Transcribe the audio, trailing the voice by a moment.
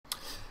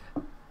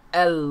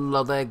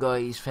Hello there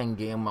guys,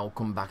 Feng and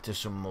welcome back to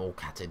some more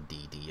Cataclysm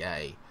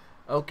DDA.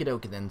 Okie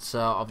dokie then,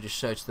 so I've just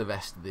searched the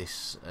rest of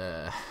this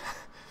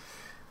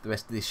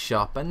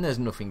shop and there's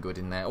nothing good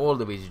in there. All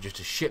there is just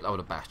a shitload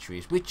of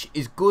batteries, which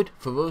is good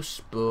for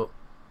us, but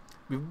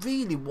we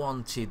really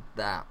wanted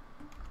that.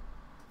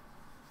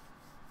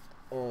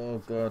 Oh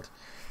god,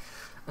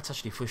 that's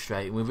actually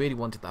frustrating. We really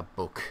wanted that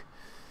book,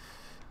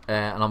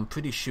 and I'm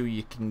pretty sure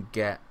you can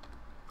get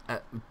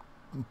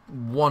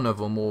one of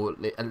them, or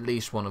at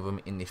least one of them,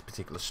 in this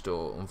particular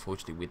store.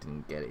 Unfortunately, we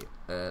didn't get it.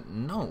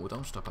 No,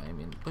 don't stop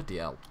aiming. Bloody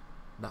hell,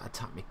 that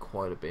attacked me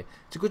quite a bit.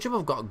 It's a good job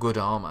I've got good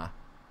armor.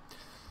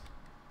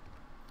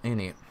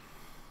 Ain't it?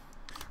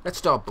 Let's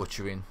start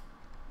butchering.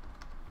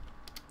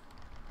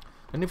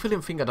 And the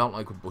only thing I don't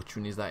like with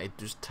butchering is that it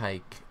does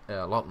take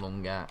a lot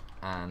longer,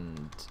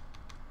 and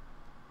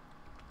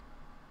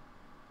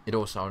it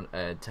also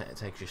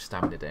takes your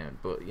stamina down.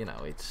 But you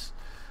know, it's...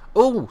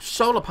 Oh,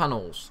 solar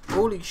panels!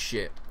 Holy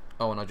shit!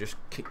 Oh, and I just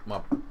kicked my...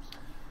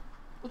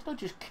 What did I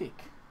just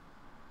kick?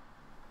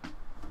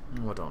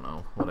 Oh, I don't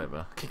know.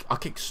 Whatever. I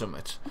kicked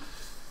summit.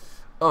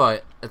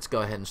 Alright, let's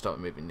go ahead and start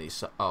moving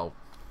these. Oh.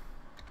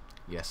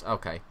 Yes,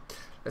 okay.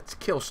 Let's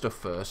kill stuff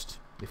first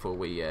before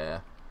we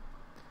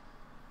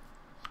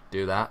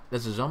do that.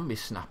 There's a zombie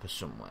snapper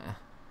somewhere.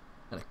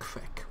 And a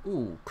crack.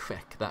 Ooh,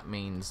 crack. That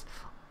means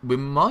we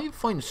might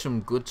find some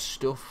good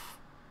stuff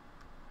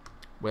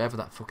wherever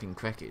that fucking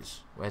crack is.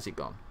 Where's it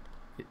gone?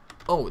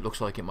 Oh, it looks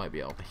like it might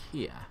be over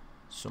here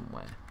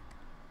somewhere.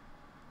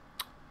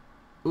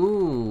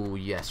 Ooh,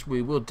 yes,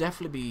 we will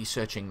definitely be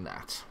searching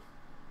that.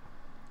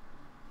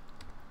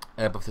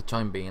 But for the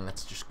time being,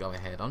 let's just go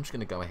ahead. I'm just going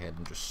to go ahead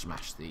and just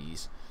smash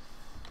these.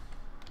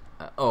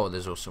 Oh,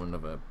 there's also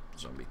another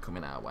zombie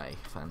coming our way.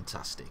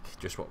 Fantastic.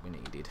 Just what we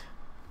needed.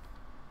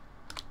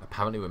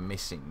 Apparently we're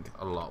missing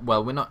a lot.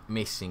 Well, we're not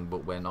missing,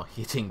 but we're not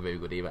hitting very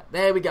good either.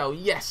 There we go.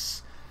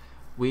 Yes!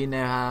 We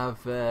now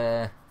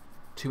have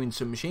 2 in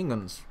submachine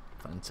guns.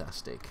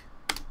 Fantastic.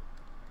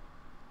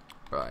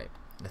 Right,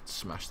 let's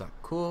smash that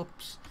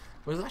corpse.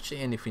 Was there actually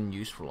anything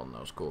useful on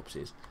those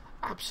corpses?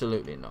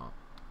 Absolutely not.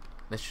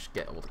 Let's just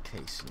get all the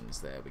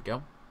casings. There we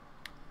go.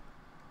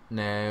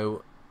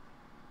 Now,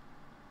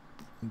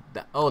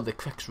 oh, the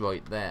crack's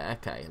right there.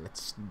 Okay,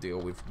 let's deal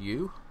with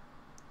you.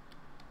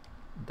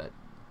 That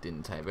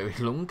didn't take very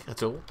long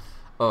at all.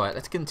 Alright,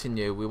 let's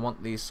continue. We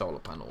want these solar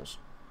panels.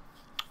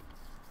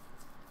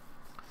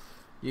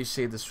 You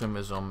see the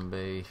swimmer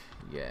zombie.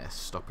 Yes,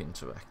 stop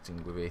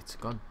interacting with it.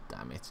 God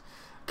damn it.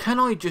 Can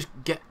I just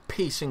get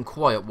peace and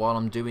quiet while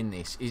I'm doing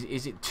this?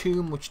 Is it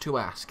too much to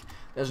ask?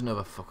 There's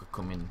another fucker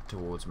coming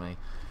towards me.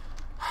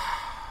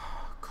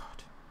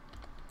 God.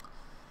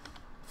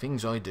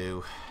 Things I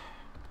do.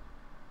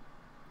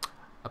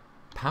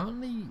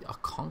 Apparently, I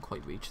can't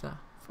quite reach that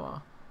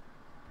far.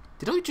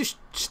 Did I just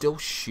still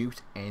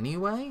shoot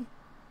anyway?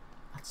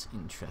 That's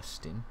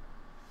interesting.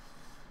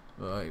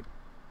 Right.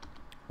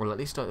 Well, at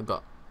least I've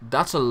got...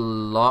 That's a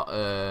lot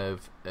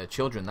of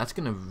children. That's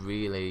going to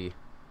really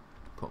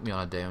put me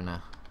on a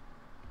downer.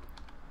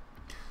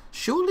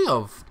 Surely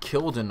I've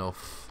killed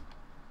enough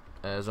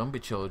zombie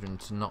children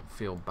to not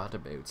feel bad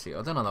about it.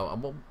 I don't know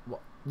though.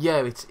 What?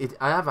 Yeah,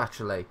 I have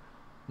actually.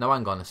 No,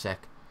 hang on a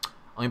sec.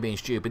 I'm being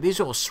stupid. These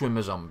are all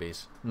swimmer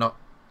zombies, not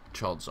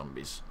child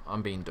zombies.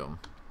 I'm being dumb.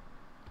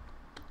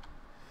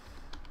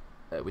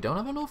 We don't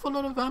have an awful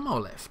lot of ammo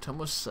left, I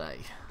must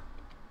say.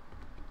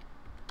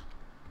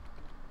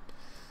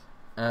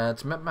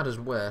 To make matters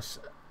worse,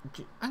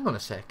 hang on a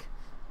sec.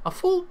 I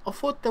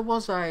thought there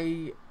was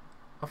a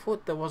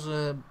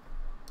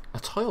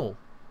tile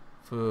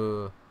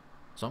for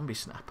zombie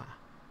snapper.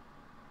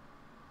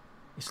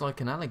 It's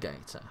like an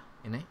alligator,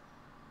 isn't it?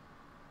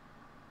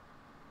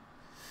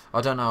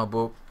 I don't know,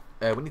 but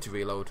we need to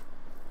reload.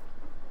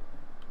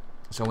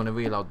 So I'm going to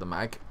reload the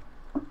mag,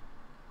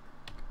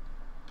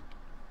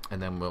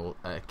 and then we'll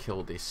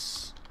kill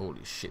this.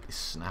 Holy shit, this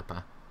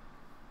snapper!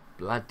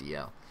 Bloody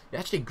hell! He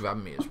actually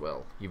grabbed me as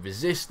well. You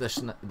resist the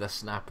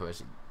snapper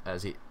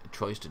as it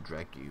tries to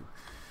drag you.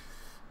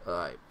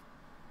 Alright.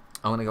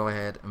 I'm going to go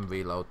ahead and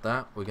reload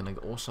that. We're going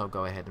to also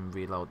go ahead and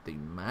reload the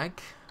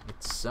mag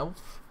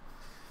itself.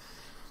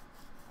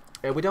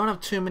 We don't have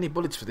too many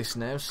bullets for this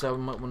now, so we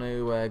might want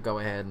to go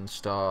ahead and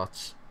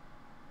start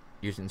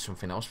using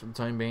something else for the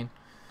time being.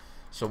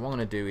 So what I'm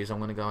going to do is I'm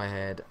going to go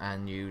ahead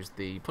and use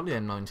probably the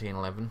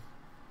 1911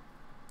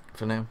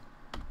 for now.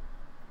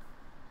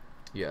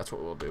 Yeah, that's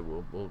what we'll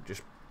do. We'll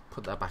just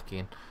put that back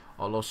in.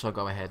 I'll also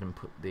go ahead and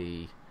put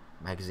the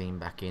magazine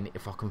back in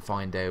if I can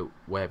find out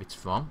where it's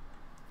from.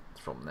 It's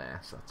from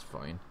there, so that's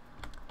fine.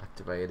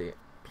 Activate it,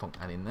 plunk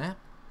that in there.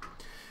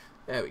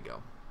 There we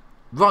go.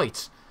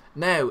 Right,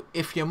 now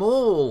if you're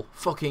all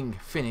fucking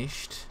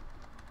finished,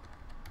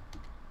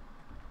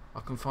 I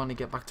can finally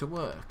get back to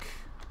work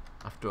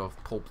after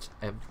I've pulped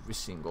every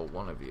single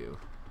one of you.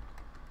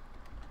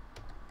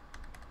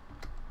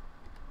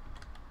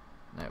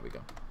 There we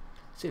go.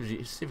 See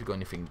if you've got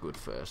anything good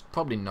first.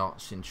 Probably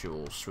not, since you're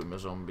all swimmer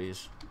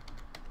zombies.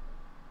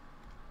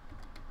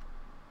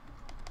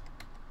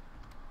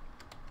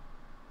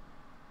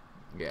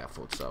 Yeah, I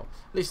thought so.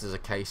 At least there's a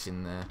case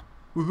in there.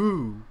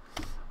 Woohoo!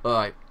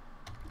 Alright.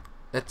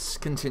 Let's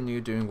continue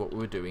doing what we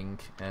were doing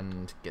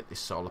and get this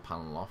solar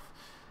panel off.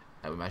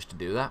 And we managed to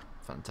do that.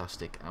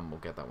 Fantastic. And we'll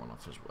get that one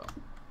off as well.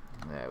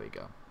 There we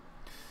go.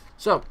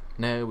 So,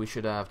 now we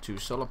should have 2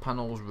 solar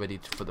panels ready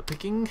for the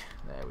picking.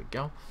 There we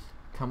go.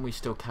 Can we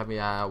still carry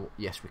our...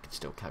 Yes, we can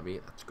still carry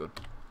it. That's good.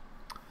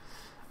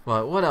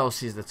 Right, what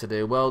else is there to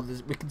do? Well,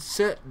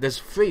 there's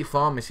 3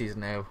 pharmacies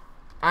now.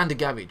 And a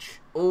garage.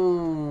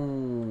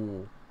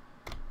 Oh,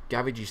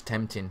 garage is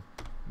tempting.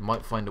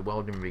 Might find a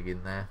welding rig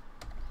in there.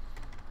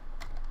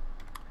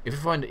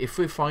 If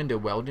we find a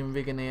welding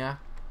rig in here,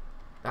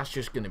 that's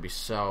just going to be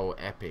so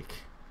epic.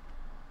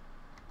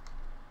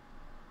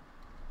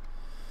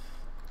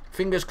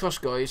 Fingers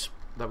crossed, guys,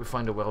 that we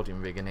find a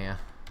welding rig in here.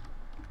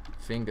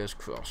 Fingers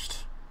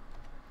crossed.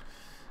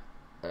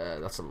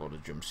 That's a lot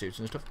of jumpsuits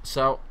and stuff.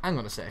 So, hang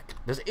on a sec.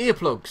 There's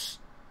earplugs.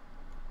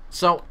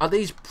 So, are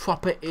these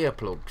proper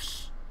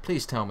earplugs?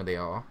 Please tell me they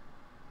are.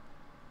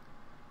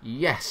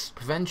 Yes,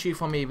 prevent you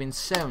from hearing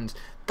sounds.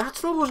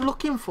 That's what I was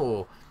looking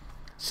for.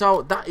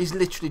 So, that is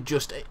literally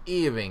just an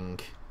earring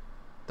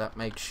that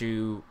makes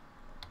you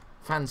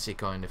fancy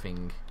kind of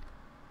thing.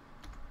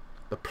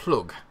 The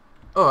plug.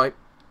 Alright.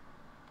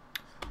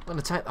 I'm going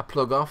to take that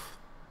plug off.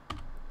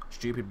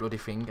 Stupid bloody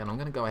thing. And I'm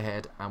going to go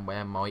ahead and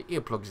wear my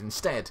earplugs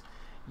instead.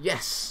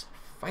 Yes.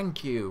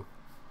 Thank you.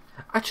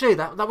 Actually,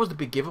 that was the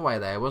big giveaway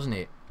there, wasn't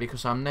it?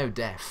 Because I'm now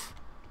deaf.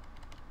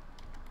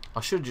 I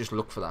should have just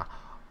looked for that.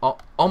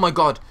 Oh my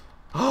god.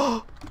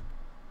 Oh,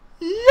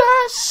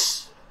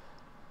 yes.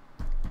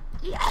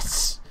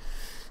 Yes.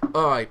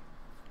 Alright.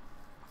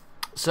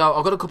 So,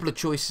 I've got a couple of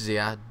choices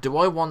here. Do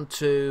I want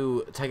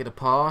to take it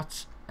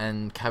apart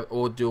and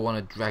or do I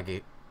want to drag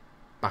it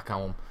back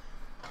home?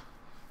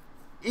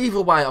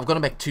 Either way, I've got to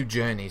make 2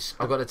 journeys.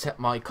 I've got to take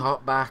my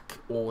cart back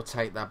or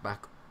take that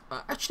back.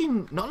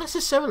 Actually, not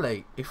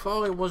necessarily. If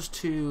I was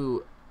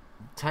to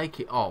take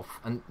it off,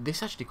 and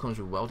this actually comes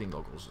with welding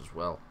goggles as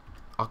well,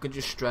 I could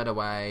just straight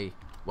away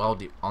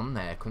weld it on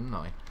there, couldn't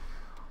I?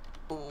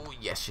 Oh,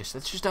 yes.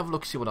 Let's just have a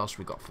look, see what else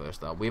we got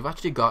first, though. We've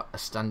actually got a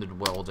standard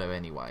welder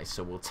anyway,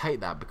 so we'll take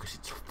that because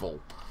it's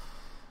full.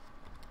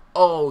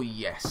 Oh,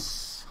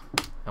 yes.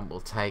 And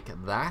we'll take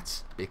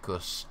that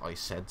because I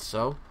said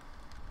so.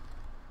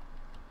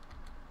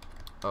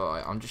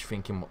 Alright, I'm just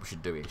thinking what we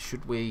should do here.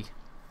 Should we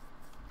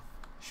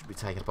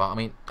take it apart? I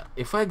mean,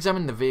 if I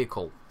examine the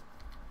vehicle,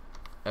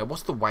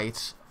 what's the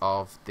weight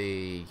of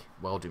the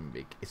welding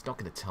rig? It's not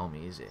going to tell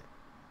me, is it?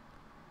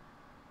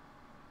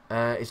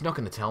 It's not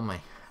going to tell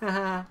me.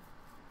 The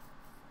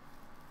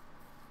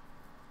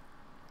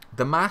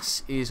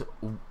mass is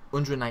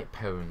 108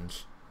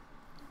 pounds.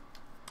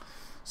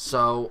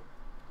 So,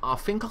 I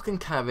think I can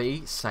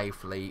carry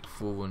safely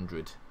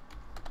 400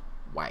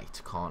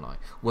 weight, can't I?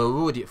 Well,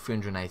 we're already at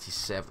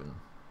 387.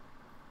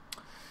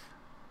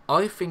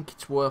 I think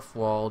it's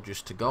worthwhile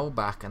just to go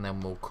back and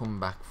then we'll come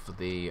back for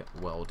the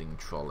welding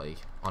trolley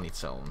on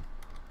its own.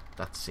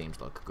 That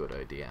seems like a good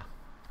idea.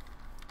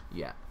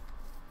 Yeah.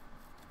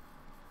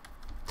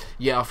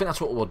 Yeah, I think that's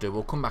what we'll do.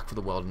 We'll come back for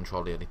the welding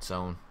trolley on its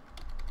own.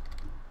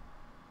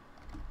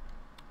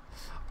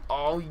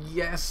 Oh,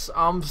 yes.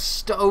 I'm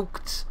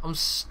stoked. I'm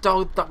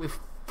stoked that we've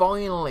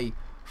finally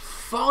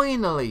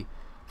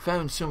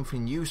found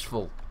something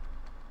useful.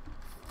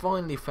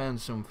 Finally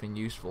found something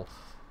useful.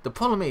 The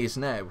problem is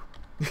now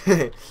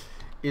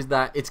is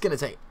that it's going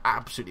to take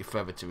absolutely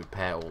forever to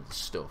repair all the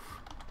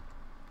stuff.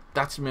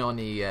 That's my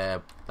only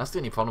that's the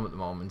only problem at the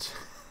moment.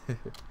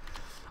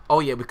 Oh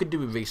yeah, we could do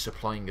with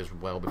resupplying as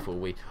well before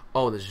we...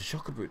 Oh, there's a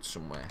shocker brute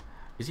somewhere.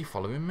 Is he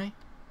following me?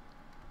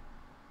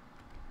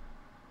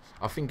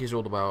 I think he's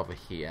all the way over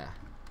here.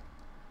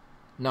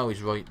 No,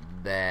 he's right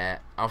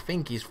there. I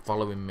think he's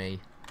following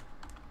me.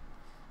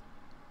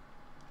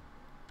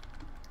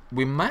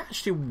 We might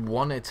actually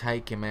want to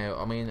take him out.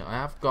 I mean,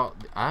 I've got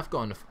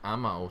enough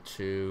ammo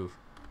to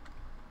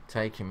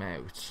take him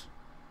out.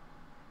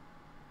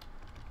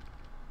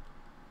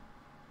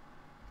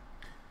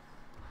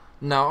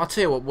 No, I'll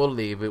tell you what, we'll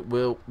leave it.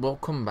 We'll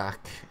come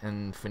back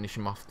and finish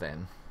him off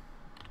then.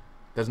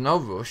 There's no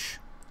rush.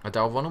 I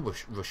don't want to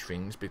rush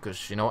things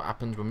because you know what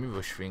happens when we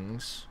rush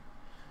things.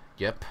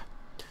 Yep.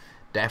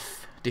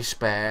 Death,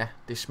 despair,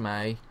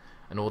 dismay,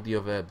 and all the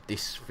other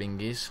dis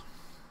thingies.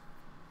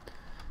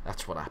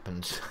 That's what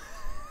happens.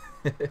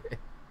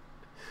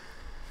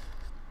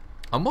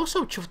 I'm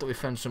also chuffed that we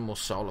found some more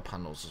solar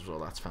panels as well.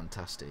 That's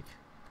fantastic.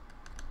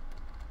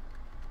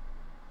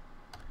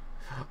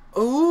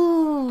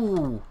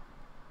 Ooh!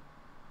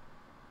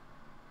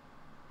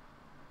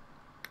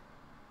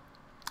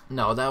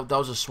 No, that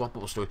was a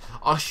swappable storage.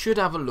 I should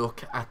have a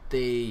look at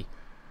the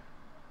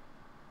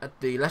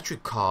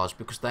electric cars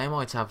because they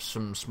might have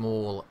some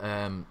small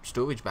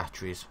storage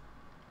batteries.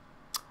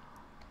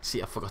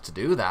 See, I forgot to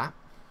do that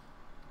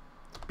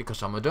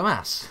because I'm a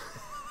dumbass.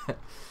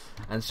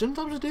 And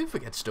sometimes I do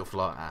forget stuff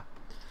like that.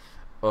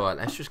 Alright,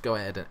 let's just go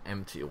ahead and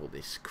empty all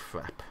this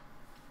crap.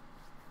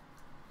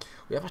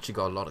 We have actually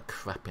got a lot of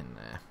crap in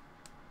there.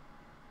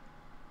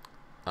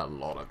 A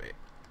lot of it.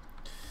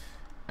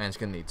 and it's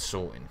going to need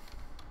sorting.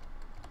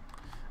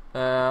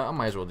 I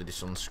might as well do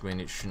this on screen.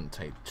 It shouldn't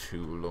take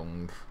too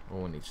long.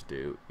 All we need to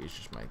do is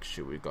just make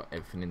sure we've got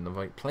everything in the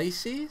right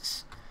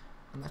places,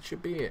 and that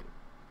should be it.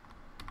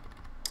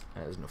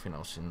 There's nothing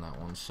else in that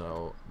one,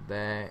 so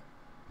there.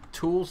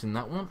 Tools in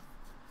that one.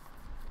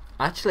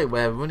 Actually,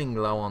 we're running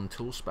low on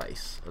tool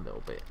space a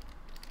little bit.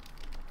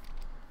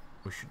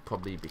 We should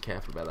probably be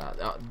careful about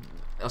that.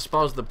 I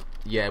suppose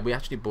we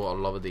actually bought a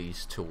lot of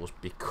these tools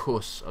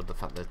because of the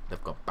fact that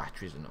they've got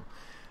batteries in them.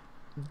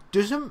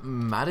 Doesn't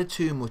matter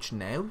too much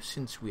now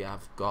since we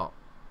have got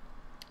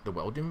the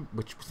welding,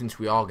 since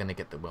we are going to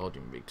get the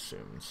welding rig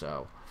soon.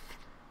 So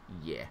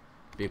yeah,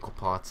 vehicle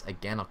parts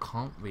again. I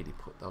can't really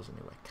put those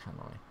anywhere, can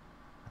I?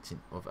 That's in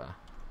other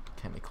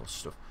chemical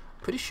stuff.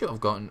 Pretty sure I've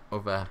gotten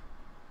other.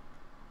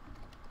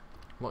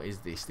 What is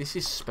this? This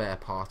is spare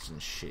parts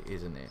and shit,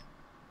 isn't it?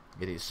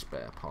 It is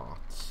spare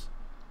parts.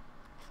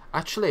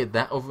 Actually,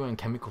 that other and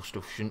chemical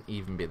stuff shouldn't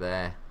even be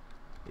there.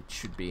 It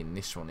should be in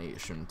this one here,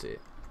 shouldn't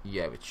it?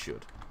 Yeah, it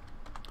should.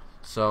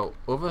 So,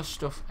 other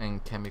stuff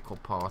and chemical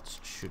parts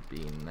should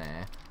be in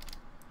there.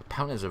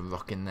 Apparently there's a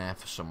rock in there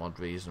for some odd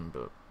reason,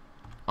 but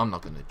I'm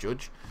not going to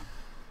judge.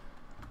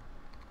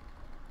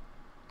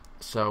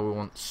 So, we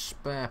want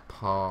spare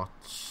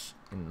parts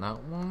in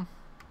that one.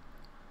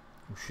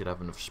 We should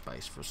have enough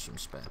space for some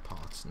spare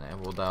parts in there.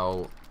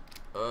 Although,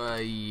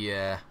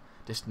 yeah,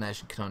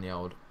 destination can only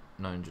hold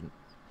 900.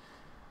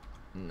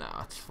 Nah,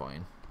 that's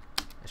fine.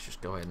 Let's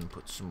just go ahead and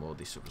put some more of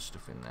this other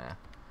stuff in there.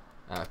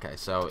 Okay,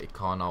 so it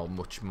can't hold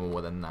much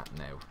more than that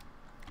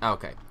now.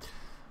 Okay,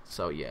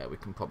 so yeah, we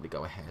can probably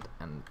go ahead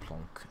and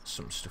plonk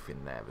some stuff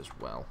in there as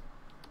well.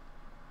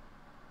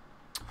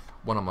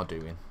 What am I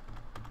doing?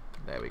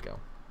 There we go.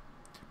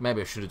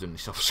 Maybe I should have done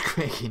this off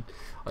screen.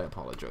 I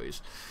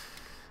apologise.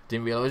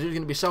 Didn't realise it was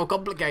going to be so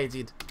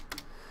complicated.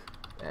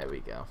 There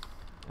we go.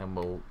 And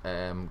we'll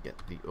get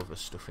the other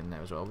stuff in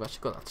there as well. We've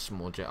actually got that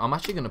small jet. I'm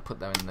actually going to put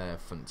that in the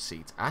front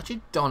seat. I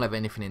actually don't have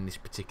anything in this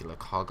particular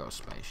cargo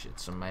space yet,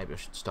 so maybe I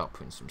should start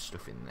putting some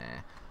stuff in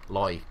there,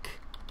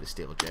 like the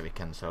steel jerry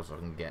can, so I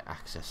can get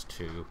access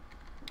to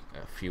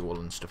fuel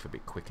and stuff a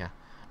bit quicker.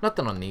 Not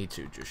that I need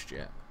to just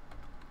yet.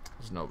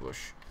 There's no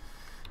rush.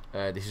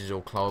 This is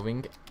all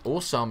clothing.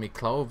 Also, my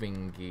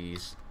clothing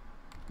is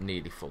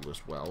nearly full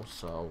as well,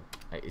 so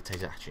it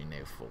is actually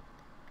near full.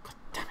 God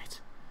damn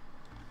it.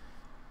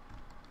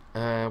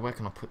 Where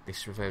can I put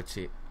this without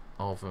it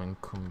over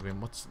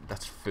encumbering?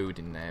 That's food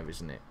in there,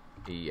 isn't it?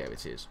 Yeah,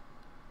 it is.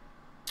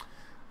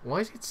 Why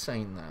is it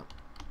saying that?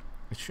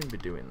 It shouldn't be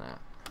doing that.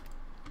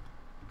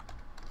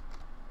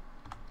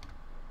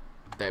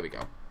 There we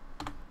go.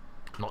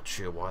 Not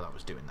sure why that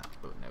was doing that,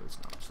 but no, it's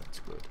not, so that's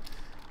good.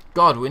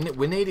 God,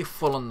 we're nearly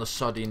full on the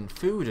sodding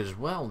food as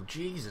well.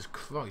 Jesus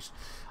Christ.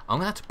 I'm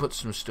gonna have to put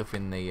some stuff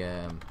in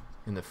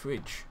the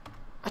fridge.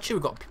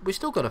 Actually, we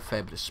still got a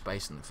fair bit of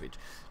space in the fridge.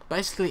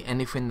 Basically,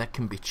 anything that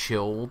can be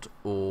chilled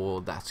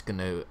or that's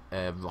gonna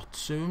rot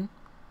soon.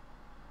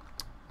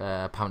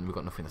 Apparently, we've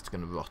got nothing that's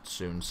gonna rot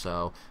soon,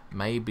 so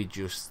maybe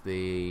just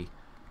the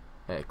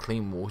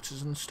clean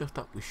waters and stuff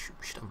that we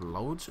should have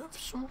loads of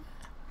somewhere.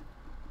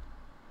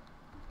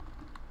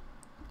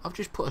 I've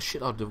just put a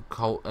shitload of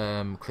cold,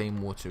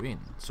 clean water in.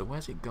 So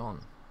where's it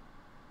gone?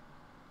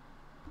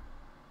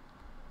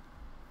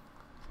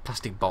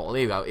 Plastic bottle.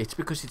 Here we go. It's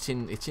because it's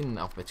in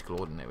alphabetical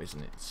order now,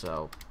 isn't it?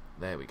 So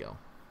there we go.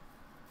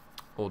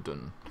 All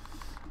done.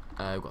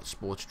 We've got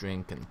sports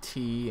drink and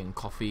tea and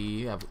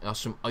coffee. Have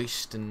some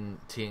iced and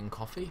tea and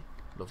coffee.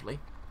 Lovely.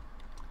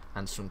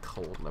 And some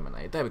cold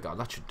lemonade. There we go.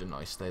 That should do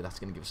nicely. That's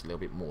going to give us a little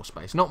bit more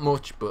space. Not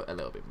much, but a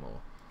little bit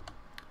more.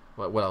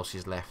 What else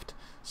is left?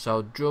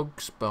 So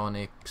drugs,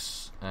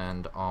 bionics,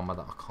 and armor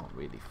that I can't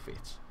really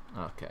fit.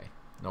 Okay,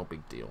 no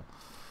big deal.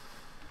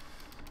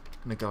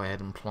 I'm gonna go ahead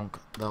and plonk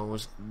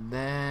those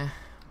there.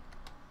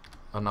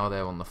 I know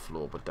they're on the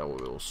floor, but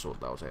we'll sort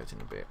those out in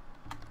a bit.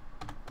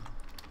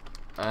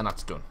 And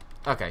that's done.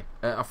 Okay,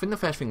 I think the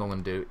first thing I'm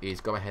gonna do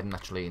is go ahead and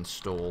actually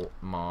install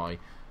my.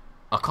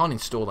 I can't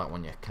install that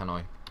one yet, can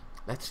I?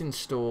 Let's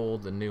install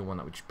the new one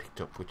that we just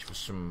picked up, which for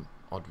some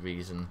odd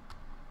reason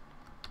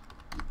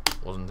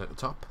wasn't at the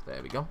top.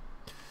 There we go.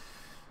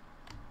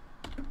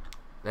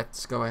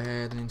 Let's go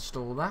ahead and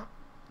install that.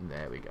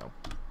 There we go.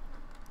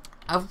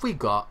 Have we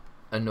got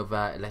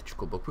another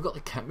electrical book? We got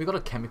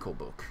a chemical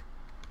book,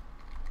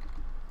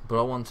 but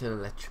I want an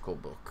electrical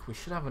book. We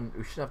should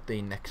have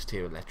the next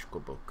tier electrical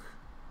book.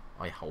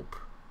 I hope.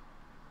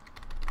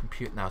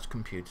 Now it's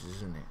computers,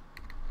 isn't it?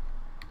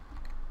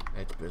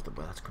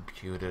 That's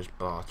computers,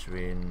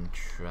 bartering,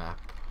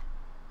 trap.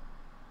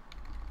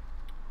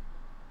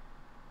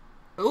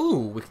 Oh,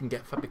 we can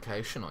get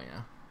fabrication on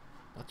ya.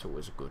 That's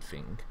always a good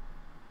thing.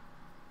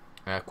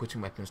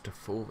 Quitting weapons to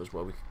full as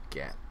well we could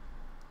get.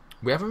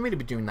 We haven't really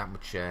been doing that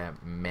much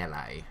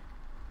melee.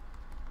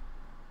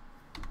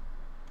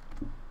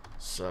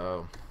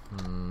 So,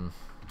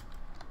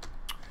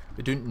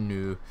 we don't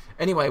know.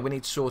 Anyway, we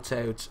need to sort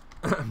out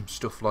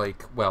stuff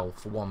like, well,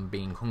 for one,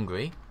 being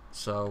hungry.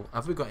 So,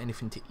 have we got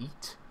anything to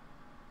eat?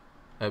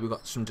 We've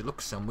got some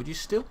deluxe sandwiches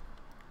still.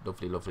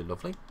 Lovely, lovely,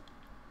 lovely.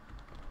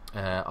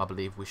 I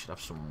believe we should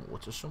have some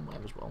water somewhere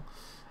as well.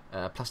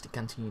 Plastic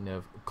canteen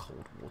of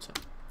cold water.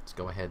 Let's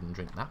go ahead and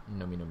drink that.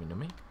 Nummy, nummy,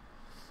 nummy.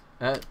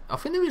 I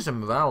think there is a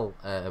morale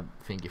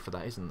thingy for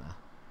that, isn't there?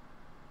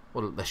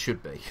 Well, there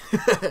should be.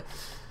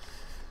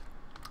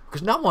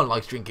 Because no one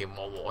likes drinking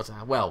more water.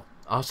 Well,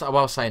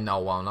 I'll say no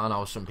one. I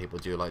know some people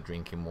do like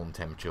drinking warm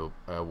temperature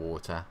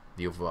water.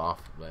 The other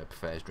half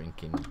prefers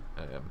drinking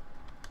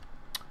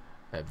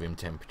room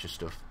temperature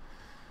stuff.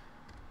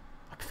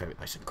 I prefer it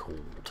nice and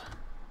cold.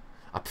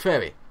 I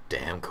prefer it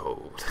damn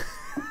cold.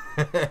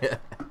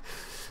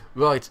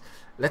 Right,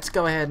 let's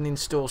go ahead and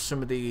install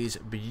some of these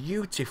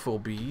beautiful,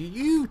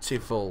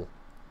 beautiful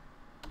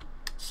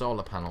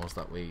solar panels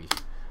that we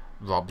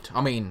robbed.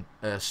 I mean,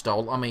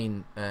 stole. I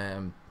mean,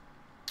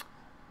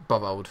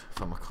 borrowed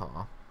from a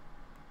car.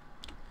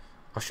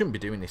 I shouldn't be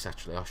doing this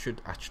actually. I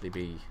should actually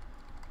be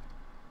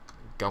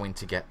going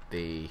to get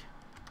the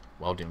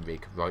welding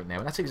rig right now.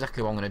 And that's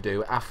exactly what I'm going to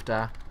do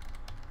after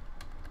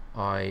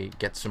I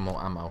get some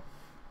more ammo.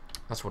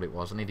 That's what it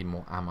was. I needed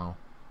more ammo.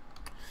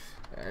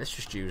 Let's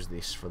just use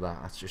this for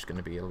that. That's just going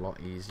to be a lot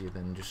easier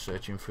than just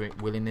searching for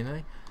it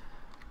willy-nilly.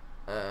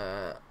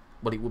 Well,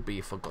 it would be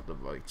if I got the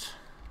right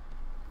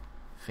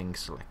thing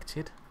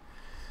selected.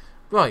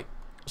 Right.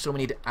 So we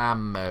need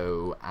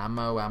ammo.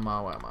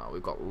 Ammo.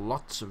 We've got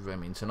lots of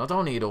Remington. I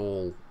don't need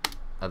all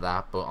of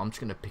that, but I'm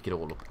just going to pick it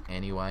all up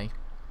anyway.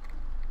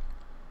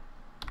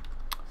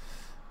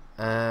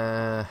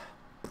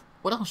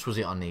 What else was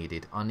it I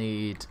needed? I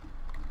need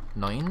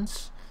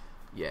 9s.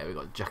 Yeah, we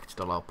got jacketed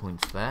dollar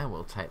points there.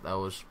 We'll take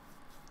those.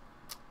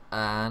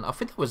 And I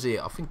think that was it.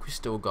 I think we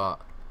still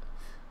got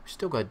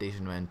a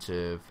decent amount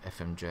of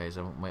FMJs,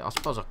 haven't we? I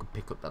suppose I could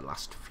pick up the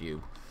last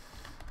few.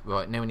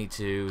 Right, now we need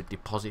to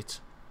deposit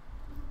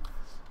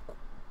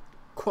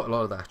quite a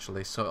lot of that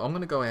actually. So I'm going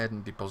to go ahead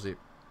and deposit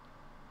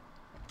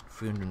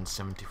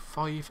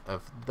 375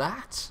 of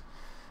that,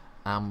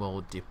 and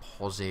we'll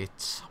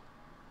deposit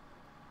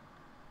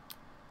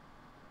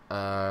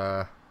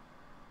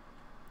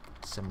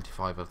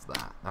 75 of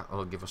that.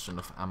 That'll give us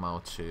enough ammo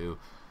to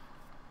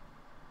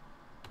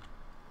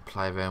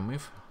play around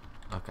with.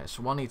 Okay,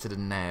 so what I need to do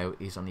now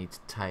is I need to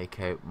take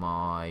out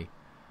my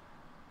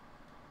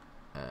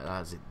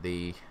that's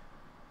it,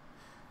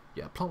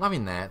 plug that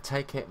in there,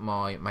 take out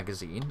my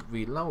magazine,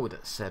 reload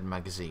said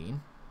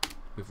magazine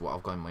with what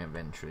I've got in my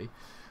inventory,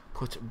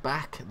 put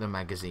back the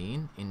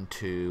magazine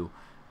into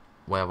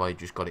where I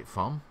just got it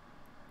from,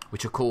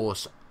 which of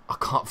course I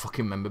can't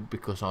fucking remember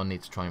because I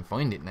need to try and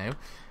find it now.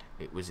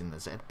 It was in the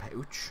Z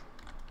pouch.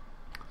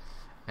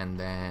 And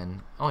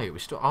then I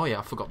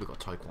forgot we got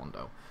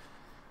Taekwondo.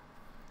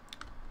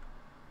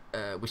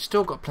 We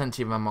still got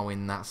plenty of ammo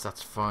in that, so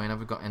that's fine. Have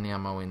we got any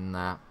ammo in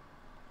that?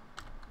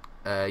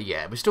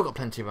 Yeah, we still got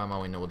plenty of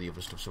ammo in all the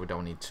other stuff, so we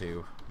don't need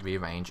to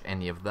rearrange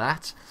any of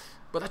that.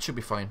 But that should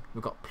be fine.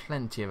 We've got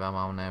plenty of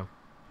ammo now.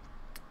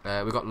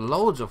 We've got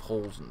loads of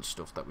holes and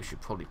stuff that we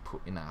should probably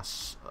put in our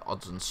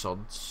odds and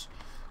sods,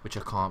 which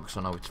I can't because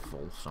I know it's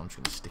full, so I'm just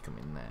going to stick them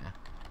in there.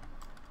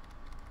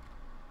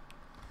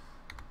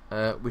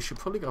 We should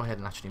probably go ahead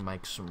and actually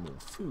make some more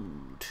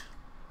food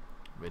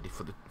ready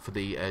for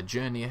the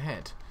journey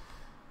ahead.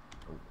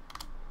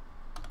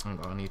 Oh,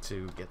 I need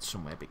to get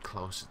somewhere a bit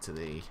closer to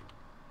the.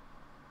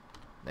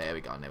 There we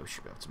go. Now we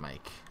should be able to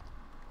make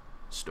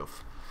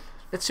stuff.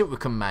 Let's see what we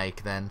can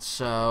make then.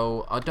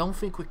 So I don't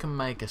think we can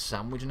make a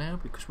sandwich now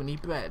because we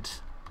need bread.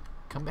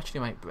 Can we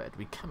actually make bread?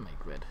 We can make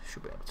bread.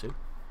 Should be able to.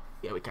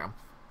 Yeah, we can.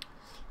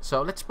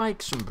 So let's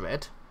make some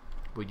bread.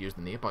 We'll use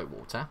the nearby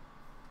water.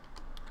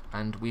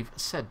 And we've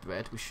said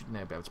bread, we should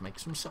now be able to make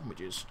some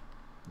sandwiches.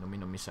 Nummy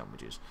nummy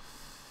sandwiches.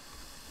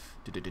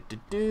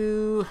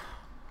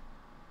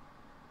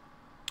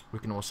 We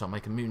can also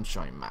make a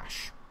moonshine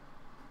mash.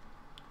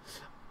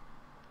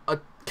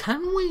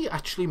 Can we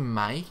actually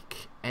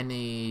make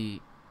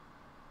any...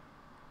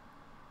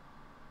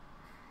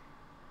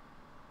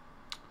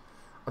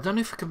 I don't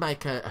know if we can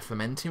make a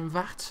fermenting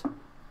vat.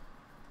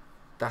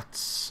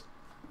 That's...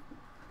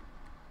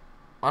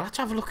 I'll have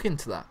to have a look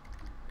into that,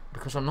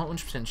 because I'm not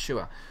 100%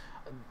 sure.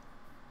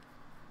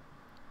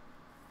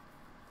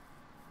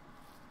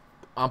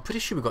 I'm pretty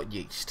sure we've got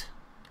yeast.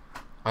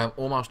 I am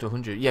almost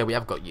 100. Yeah, we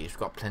have got yeast.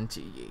 We've got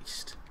plenty of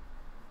yeast.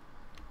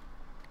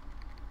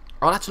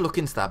 I'll have to look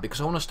into that because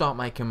I want to start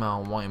making my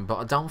own wine, but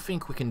I don't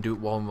think we can do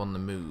it while we're on the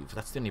move.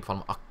 That's the only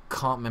problem. I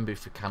can't remember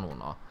if we can or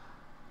not.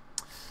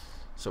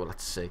 So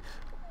let's see.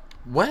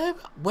 Where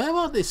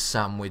are these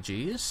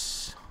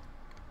sandwiches?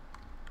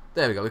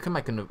 There we go. We can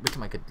make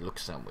a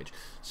deluxe sandwich.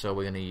 So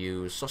we're going to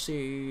use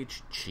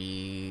sausage,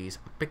 cheese,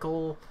 a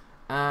pickle,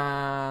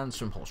 and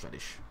some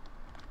horseradish.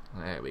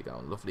 There we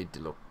go. Lovely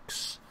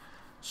deluxe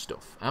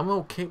stuff. And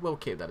we'll keep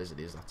that as it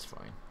is. That's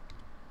fine.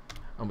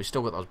 And we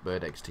still got those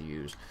bird eggs to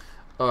use.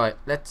 All right.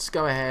 Let's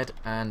go ahead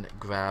and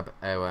grab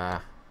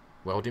our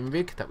welding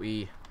rig that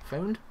we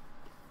found.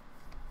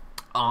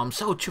 Oh, I'm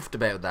so chuffed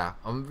about that.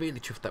 I'm really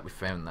chuffed that we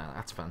found that.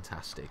 That's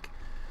fantastic.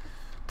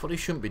 Probably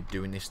shouldn't be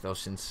doing this though,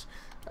 since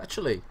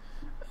actually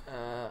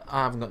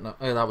I haven't got no.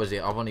 Oh, that was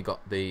it. I've only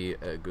got the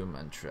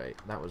Goonman trait.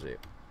 That was it.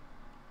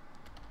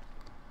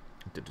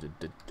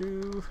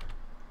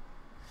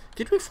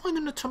 Did we find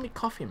an atomic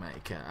coffee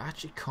maker? I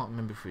actually can't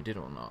remember if we did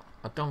or not.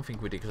 I don't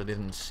think we did because I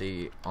didn't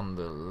see it on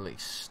the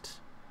list.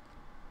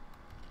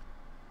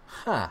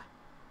 Huh.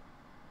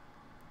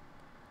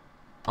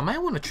 I may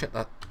want to check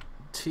that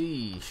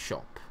tea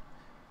shop.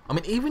 I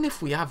mean, even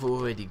if we have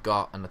already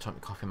got an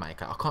atomic coffee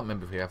maker, I can't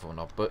remember if we have or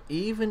not, but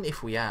even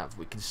if we have,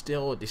 we can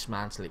still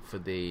dismantle it for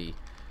the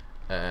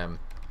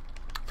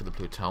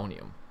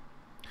plutonium.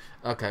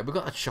 Okay, we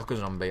got that shocker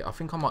zombie. I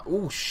think I might...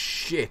 Oh,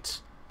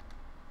 shit!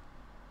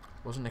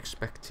 Wasn't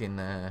expecting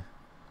that.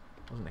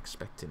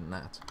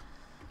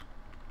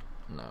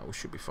 No, we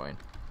should be fine.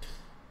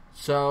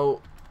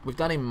 So, with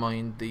that in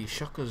mind, the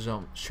shocker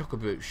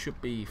brute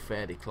should be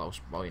fairly close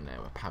by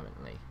now,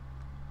 apparently.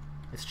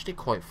 It's actually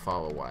quite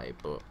far away,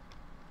 but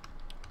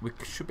we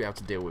should be able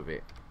to deal with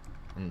it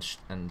and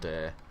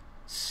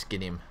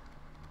skin him.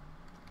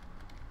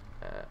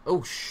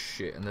 Oh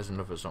shit! And there's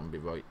another zombie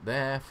right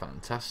there.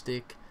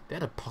 Fantastic. They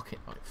had a pocket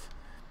knife.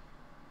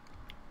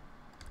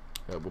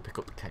 We'll pick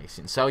up the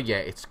casing. So yeah,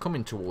 it's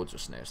coming towards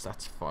us now, so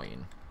that's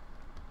fine.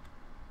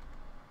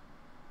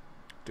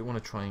 Do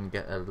want to try and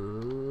get a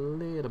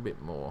little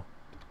bit more.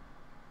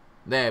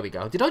 There we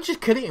go. Did I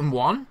just kill it in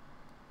one?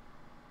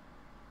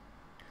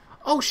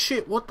 Oh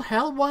shit, what the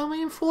hell? Why am I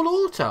in full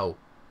auto?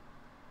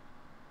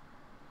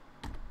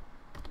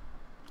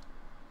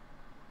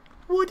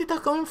 Why did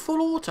that go in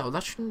full auto?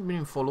 That shouldn't have been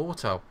in full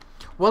auto.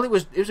 Well, I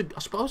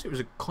suppose it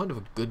was a kind of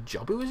a good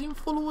job it was in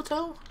full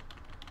auto.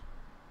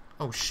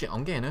 Oh shit,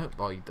 I'm getting hurt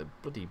by the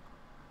bloody...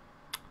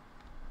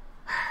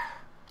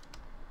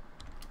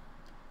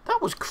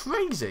 That was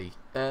crazy.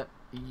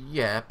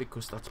 Yeah,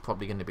 because that's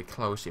probably going to be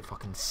close if I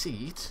can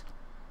see it.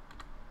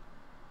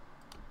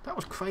 That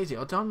was crazy.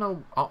 I don't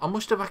know. I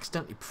must have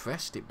accidentally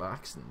pressed it by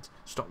accident.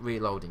 Stop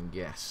reloading,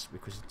 yes,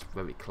 because it's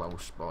very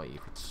close by.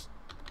 If it's...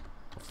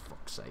 For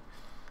fuck's sake.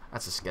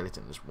 That's a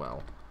skeleton as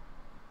well.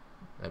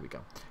 There we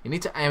go. You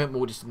need to aim at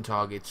more distant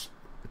targets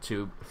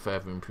to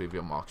further improve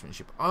your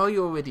marksmanship. Oh,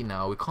 you already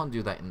know. We can't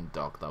do that in the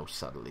dark, though,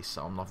 sadly,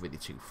 so I'm not really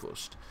too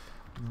fussed.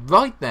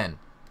 Right then.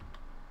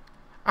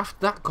 After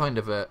that kind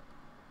of a...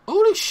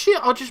 Holy shit,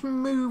 I just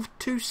moved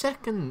 2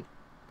 seconds.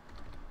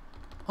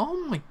 Oh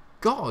my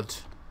god.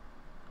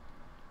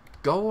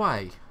 Go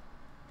away.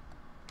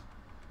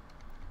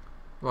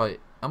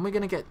 Right, am we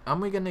gonna get...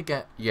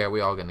 Yeah,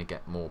 we are gonna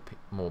get more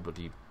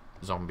bloody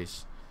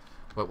zombies.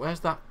 But where's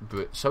that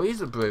brute? So here's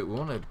the brute. We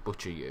want to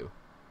butcher you.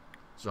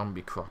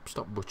 Zombie crop.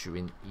 Stop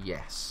butchering.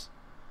 Yes.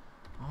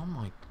 Oh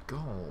my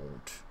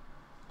god.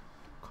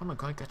 Come on,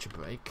 guy, catch a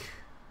break.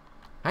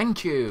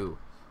 Thank you.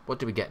 What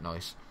do we get?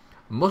 Nice.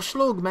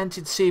 Muscle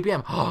augmented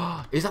CBM.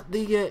 Oh, is that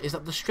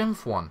the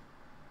strength one?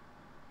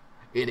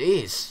 It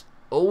is.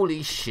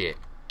 Holy shit.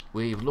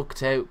 We've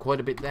looked out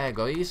quite a bit there,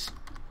 guys.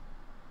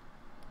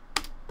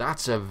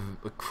 That's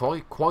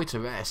quite a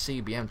rare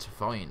CBM to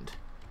find.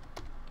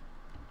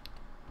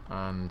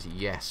 And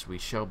yes, we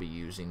shall be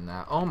using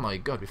that. Oh my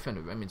god, we found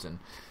a Remington.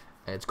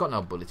 It's got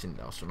no bullet in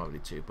there, so not really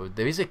too. But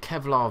there is a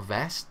Kevlar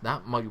vest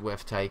that might be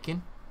worth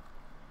taking.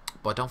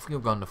 But I don't think we're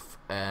going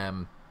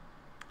to.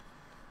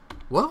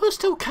 Well, we're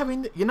still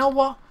carrying. You know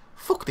what?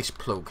 Fuck this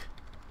plug.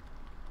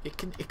 It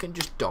can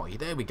just die.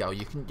 There we go.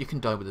 You can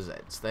die with the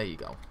Zeds. There you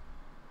go.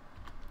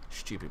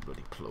 Stupid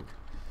bloody plug.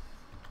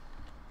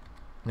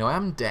 Now I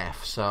am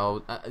deaf,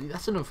 so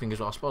that's another thing as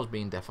well. I suppose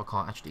being deaf, I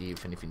can't actually hear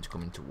if anything's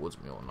coming towards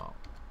me or not.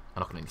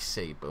 And I can only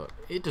see, but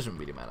it doesn't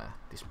really matter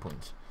at this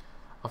point.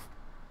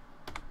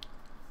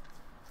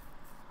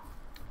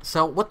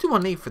 So, what do I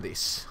need for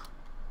this?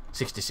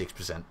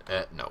 66%.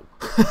 No.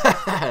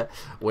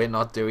 We're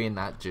not doing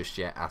that just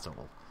yet at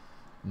all.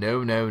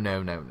 No, no,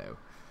 no, no, no.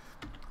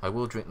 I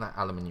will drink that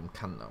aluminium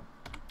can though.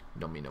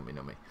 Nummy, nummy,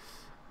 nummy.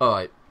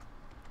 Alright.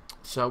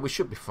 So, we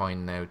should be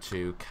fine now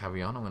to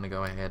carry on. I'm going to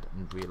go ahead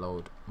and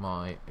reload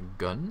my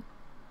gun.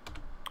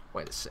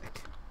 Wait a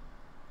sec.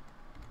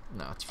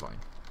 No, it's fine.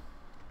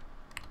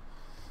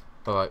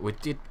 Alright,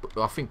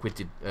 I think we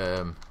did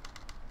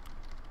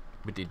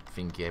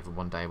think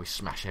one day we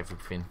smash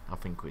everything. I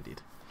think we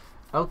did.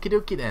 Okie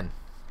dokie then.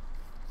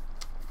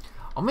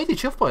 I'm really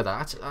chuffed by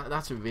that.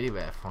 That's a really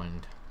rare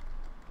find.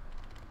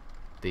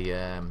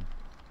 That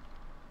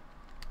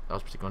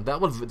was particular. That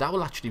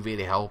will actually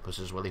really help us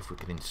as well if we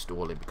can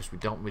install it, because we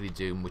don't really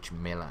do much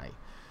melee,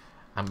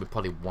 and we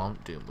probably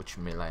won't do much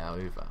melee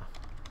either.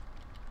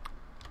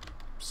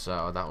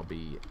 So that will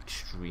be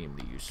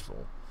extremely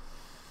useful.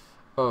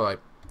 Alright.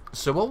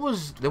 So what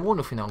was... There was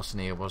nothing else in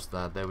here, was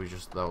there? There was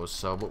just those.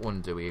 So what we're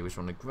going to do here is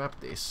we're going to grab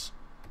this.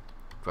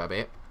 Grab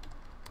it.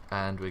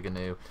 And we're going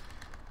to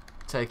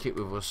take it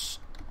with us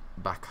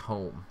back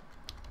home.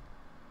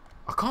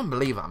 I can't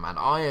believe that, man.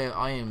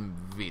 I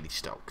am really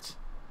stoked.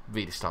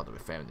 Really stoked that we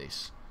found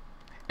this.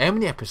 How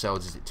many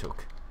episodes has it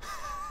took?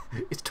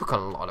 It took a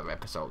lot of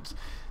episodes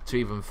to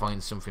even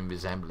find something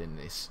resembling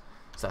this.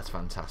 So that's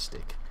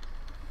fantastic.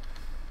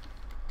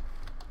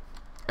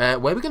 Where are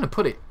we going to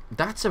put it?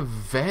 That's a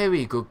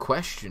very good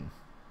question,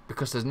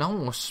 because there's no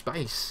more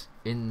space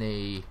in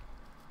the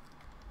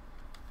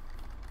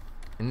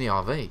in the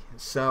RV.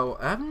 So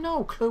I have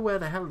no clue where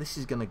the hell this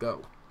is going to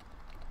go.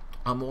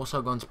 I'm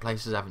also going to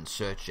places I haven't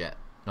searched yet.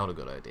 Not a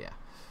good idea.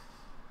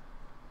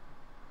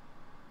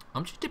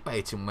 I'm just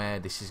debating where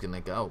this is going to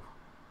go.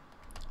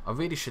 I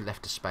really should have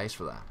left a space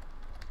for that.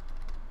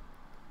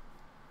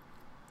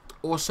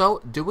 Also,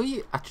 do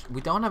we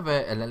don't have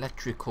an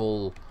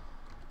electrical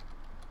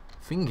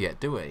thing yet,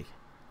 do we?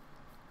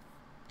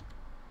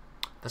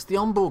 That's the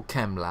onboard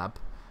chem lab.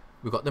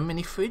 We've got the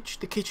mini fridge,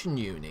 the kitchen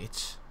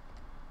unit.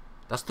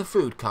 That's the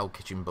food cold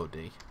kitchen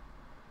buddy.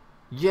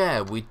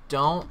 Yeah, we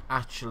don't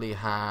actually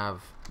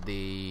have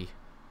the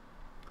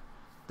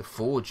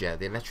forge yet,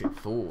 the electric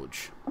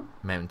forge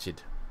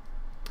mounted.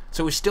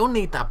 So we still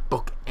need that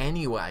book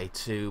anyway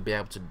to be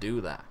able to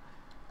do that.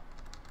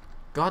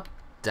 God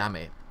damn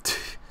it.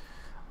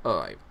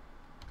 Alright.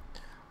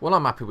 Well,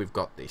 I'm happy we've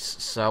got this.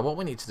 So what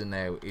we need to do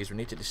now is we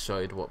need to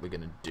decide what we're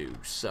going to do.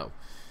 So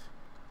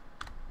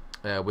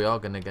we are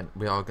going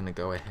to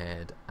go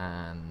ahead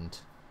and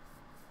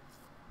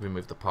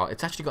remove the part.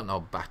 It's actually got no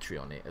battery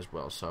on it as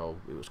well,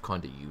 so it was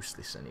kind of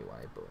useless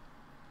anyway. But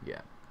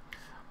yeah.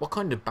 What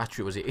kind of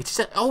battery was it? It's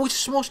a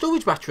small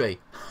storage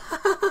battery.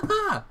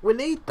 We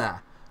need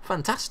that.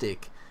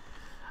 Fantastic.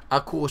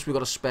 Of course, we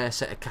got a spare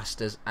set of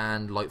casters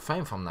and light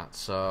frame from that.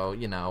 So,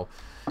 you know,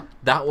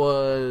 that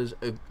was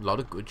a lot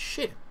of good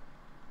shit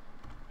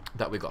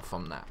that we got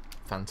from that.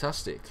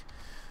 Fantastic.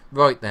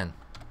 Right then.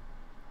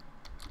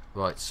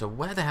 Right, so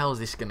where the hell is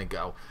this going to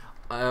go?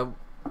 The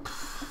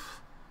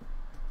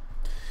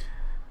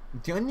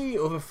only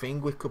other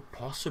thing we could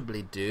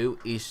possibly do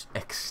is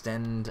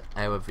extend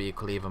our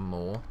vehicle even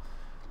more.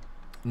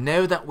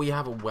 Now that we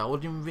have a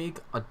welding rig,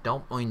 I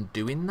don't mind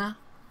doing that.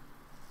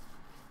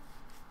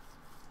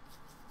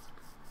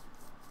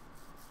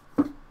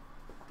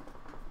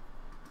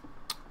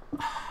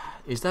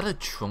 Is that a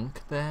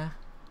trunk there?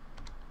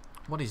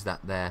 What is that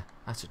there?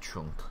 That's a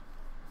trunk.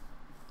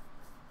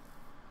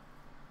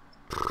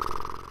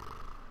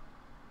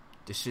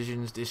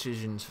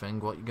 Decisions, Feng.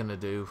 What you gonna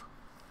do?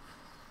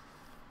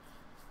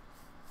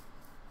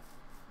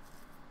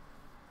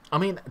 I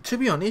mean, to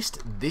be honest,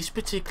 this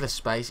particular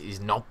space is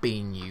not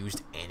being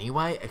used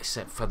anyway,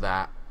 except for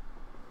that.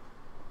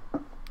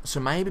 So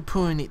maybe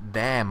putting it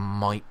there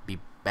might be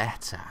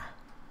better.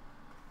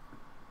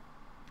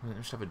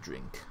 Let's have a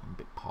drink. I'm a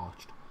bit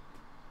parched.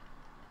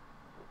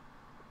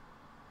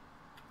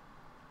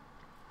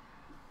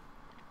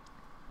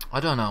 I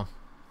don't know.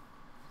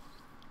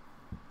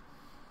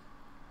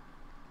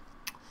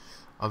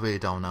 I really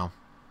don't know.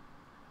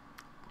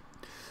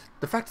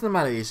 The fact of the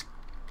matter is,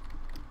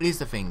 here's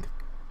the thing.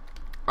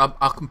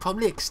 I can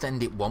probably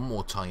extend it one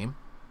more time.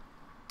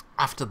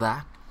 After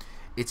that,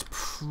 it's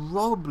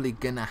probably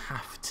gonna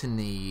have to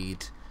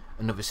need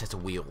another set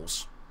of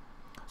wheels.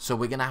 So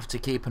we're gonna have to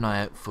keep an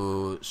eye out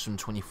for some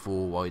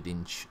 24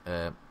 inch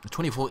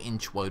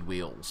wide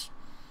wheels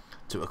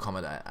to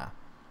accommodate that.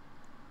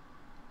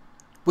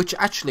 Which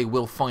actually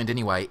we'll find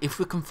anyway. If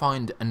we can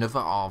find another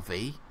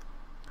RV,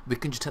 we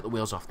can just take the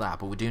wheels off that,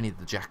 but we do need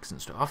the jacks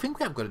and stuff. I think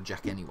we have got a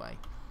jack anyway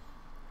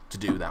to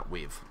do that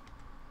with.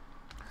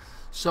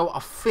 So I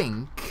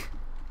think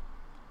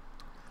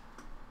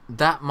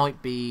that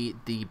might be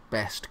the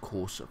best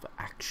course of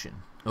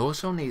action. I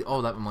also need,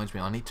 oh, that reminds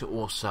me, I need to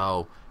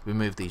also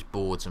remove these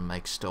boards and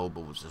make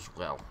stables as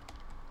well,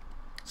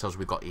 so as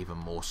we've got even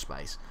more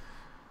space.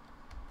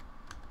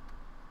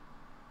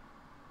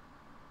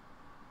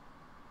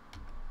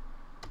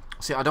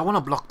 See, I don't want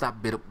to block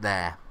that bit up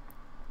there.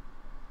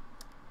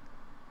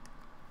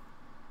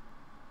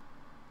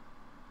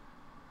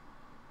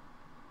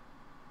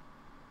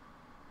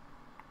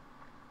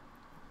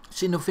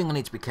 See, another thing I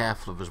need to be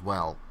careful of as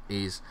well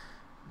is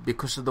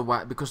because of the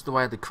way the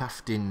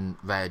crafting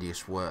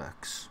radius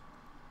works.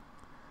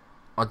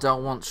 I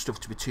don't want stuff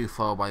to be too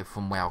far away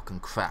from where I can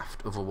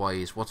craft.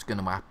 Otherwise, what's going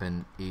to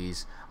happen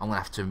is I'm going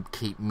to have to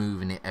keep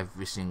moving it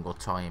every single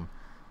time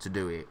to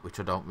do it, which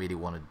I don't really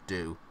want to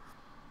do.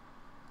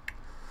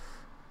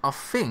 I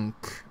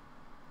think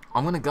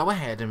I'm going to go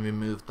ahead and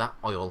remove that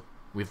oil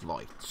with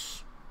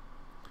lights.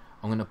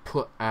 I'm going to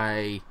put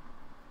a...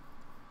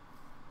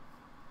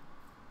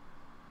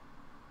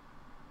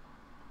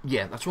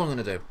 Yeah, that's what I'm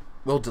going to do.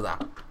 We'll do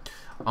that.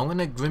 I'm going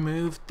to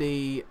remove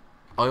the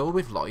oil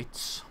with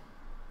lights,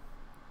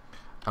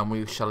 and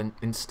we shall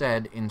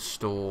instead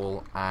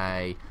install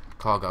a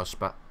cargo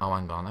space. Oh,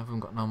 hang on, I haven't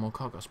got no more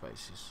cargo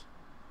spaces.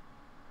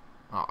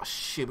 Oh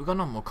shit, we've got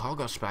no more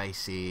cargo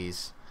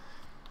spaces.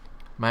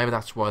 Maybe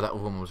that's why that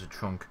other one was a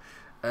trunk.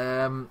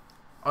 I'm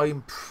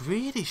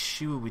pretty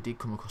sure we did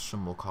come across some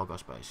more cargo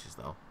spaces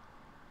though.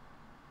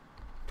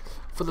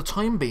 For the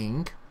time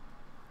being,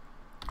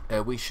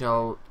 we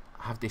shall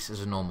have this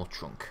as a normal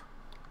trunk.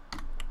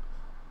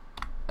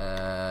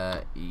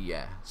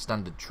 Yeah,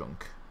 standard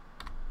trunk.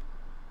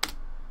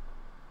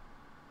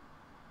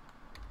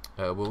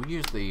 We'll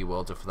use the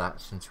welder for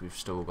that since we've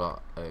still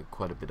got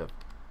quite a bit of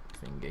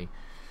thingy.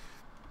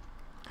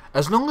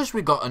 As long as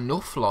we got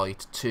enough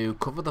light to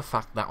cover the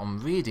fact that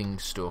I'm reading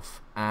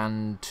stuff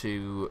and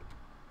to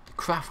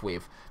craft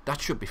with,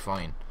 that should be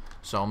fine.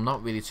 So I'm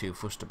not really too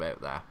fussed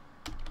about that.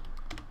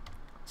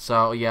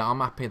 So yeah,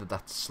 I'm happy that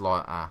that's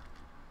slighter.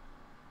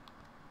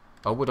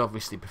 I would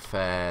obviously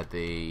prefer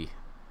a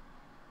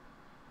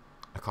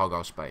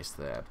cargo space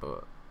there,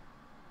 but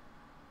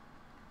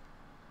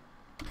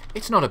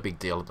it's not a big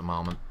deal at the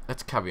moment.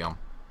 Let's carry on.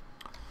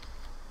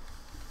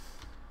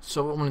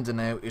 So what we want to do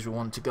now is we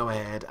want to go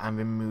ahead and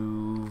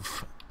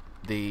remove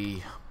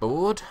the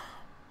board.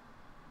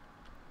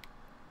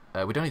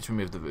 We don't need to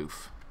remove the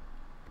roof.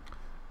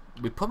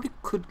 We probably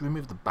could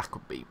remove the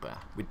backup beeper.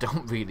 We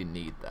don't really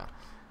need that.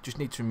 Just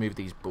need to remove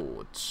these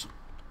boards.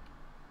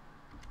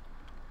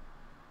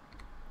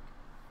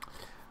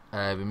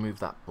 Remove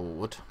that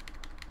board.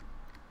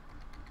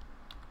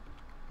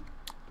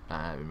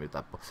 Remove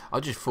that board. I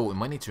just thought we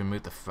might need to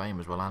remove the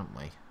frame as well, hadn't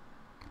we?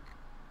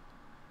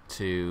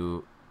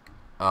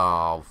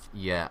 Oh,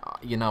 yeah.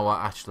 You know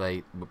what?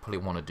 Actually, we probably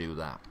want to do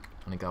that.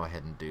 I'm going to go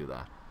ahead and do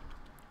that.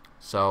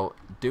 So,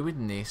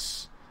 doing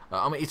this...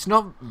 I mean, it's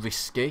not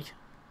risky,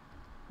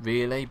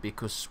 really,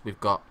 because we've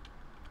got...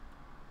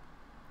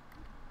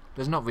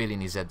 There's not really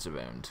any Zeds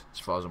around, as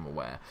far as I'm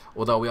aware.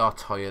 Although we are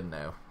tired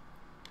now.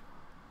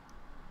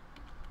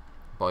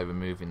 By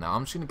removing that.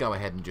 I'm just going to go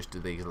ahead and just do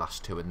these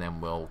last two, and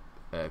then we'll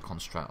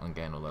concentrate on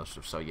getting all those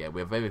stuff. So, yeah,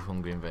 we're very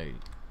hungry and very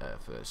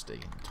thirsty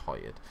and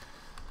tired.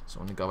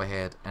 So I'm going to go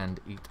ahead and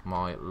eat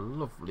my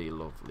lovely,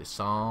 lovely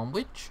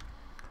sandwich.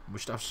 We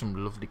should have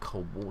some lovely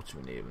cold water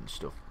in here and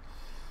stuff.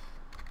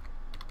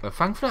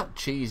 Thankfully that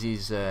cheese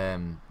is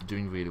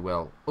doing really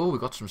well. Oh, we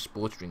got some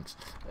sports drinks.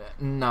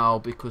 No,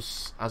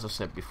 because, as I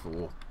said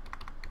before,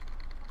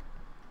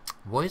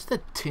 why is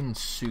there tin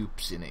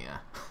soups in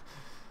here?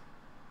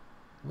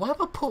 Why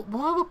have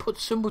I put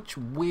so much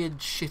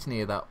weird shit in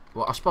here that...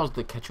 Well, I suppose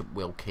the ketchup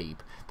will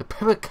keep. The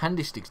pepper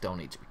candy sticks don't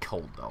need to be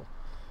cold, though.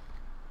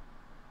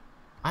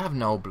 I have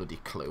no bloody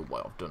clue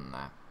why I've done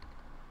that.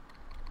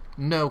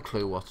 No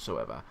clue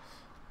whatsoever.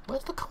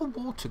 Where's the cold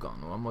water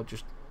gone? Or am I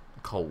just...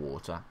 Cold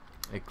water.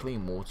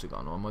 Clean water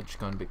gone? Or am I just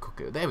going to be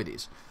cooking? There it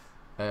is.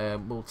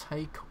 We'll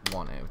take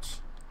one out.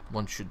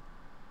 One should...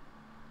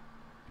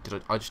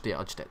 I just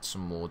ate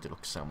some more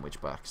deluxe sandwich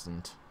by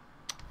accident.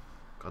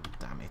 God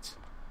damn it.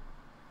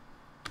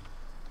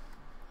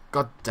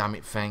 God damn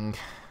it, Feng.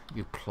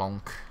 You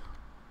plonk.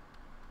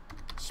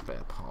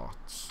 Spare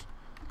parts.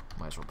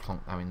 Might as well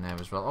plonk that in there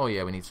as well. Oh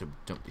yeah, we need to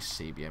dump this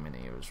CBM in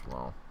here as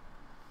well.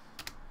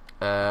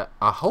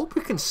 I hope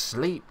we can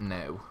sleep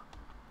now.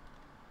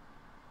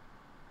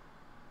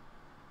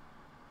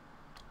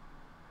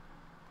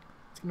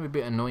 It's going to be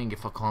a bit annoying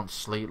if I can't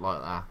sleep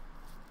like that.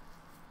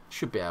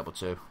 Should be able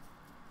to.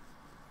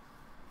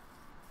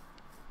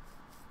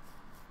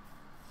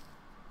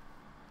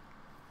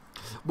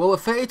 Well, we're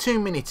 32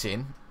 minutes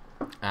in.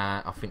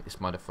 I think this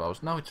might have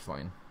frozen. No, it's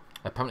fine.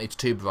 Apparently it's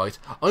too bright.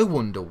 I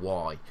wonder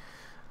why.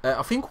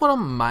 I think what I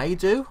may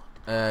do,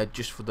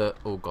 just for the...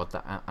 Oh god,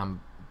 that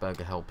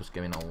hamburger helper's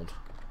getting old.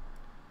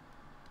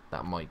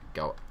 That might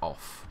go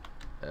off.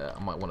 I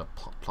might want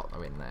to plop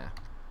that in there.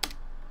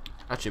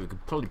 Actually, we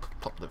could probably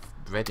plop the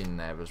bread in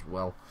there as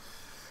well.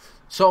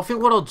 So I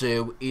think what I'll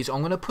do is I'm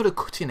going to put a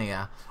cut in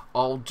here.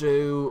 I'll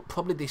do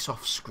probably this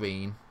off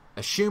screen.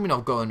 Assuming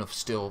I've got enough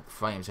steel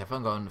frames. If I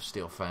haven't got enough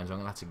steel frames, I'm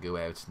going to have to go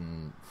out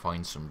and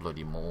find some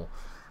bloody more.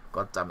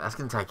 God damn it, that's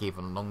going to take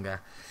even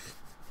longer.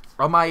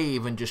 I may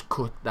even just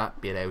cut that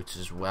bit out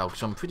as well,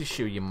 because I'm pretty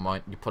sure you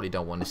probably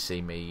don't want to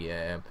see me,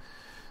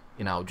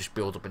 you know, just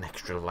build up an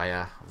extra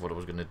layer of what I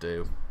was going to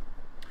do.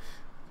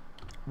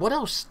 What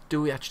else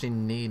do we actually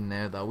need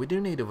now, though? We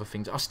do need other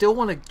things. I still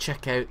want to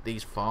check out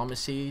these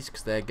pharmacies,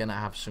 because they're going to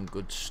have some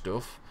good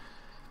stuff.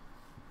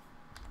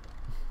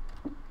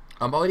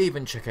 I might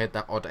even check out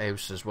that odd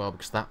house as well,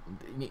 because that,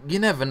 you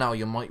never know,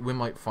 we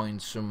might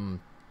find some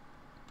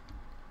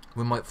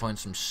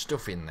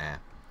stuff in there.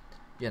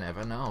 You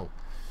never know.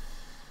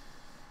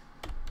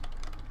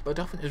 But I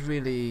don't think there's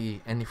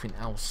really anything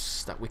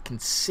else that we can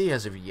see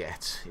as of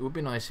yet. It would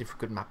be nice if we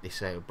could map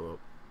this out, but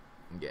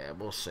yeah,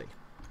 we'll see.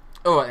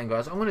 Alright then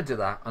guys, I'm going to do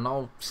that, and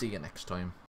I'll see you next time.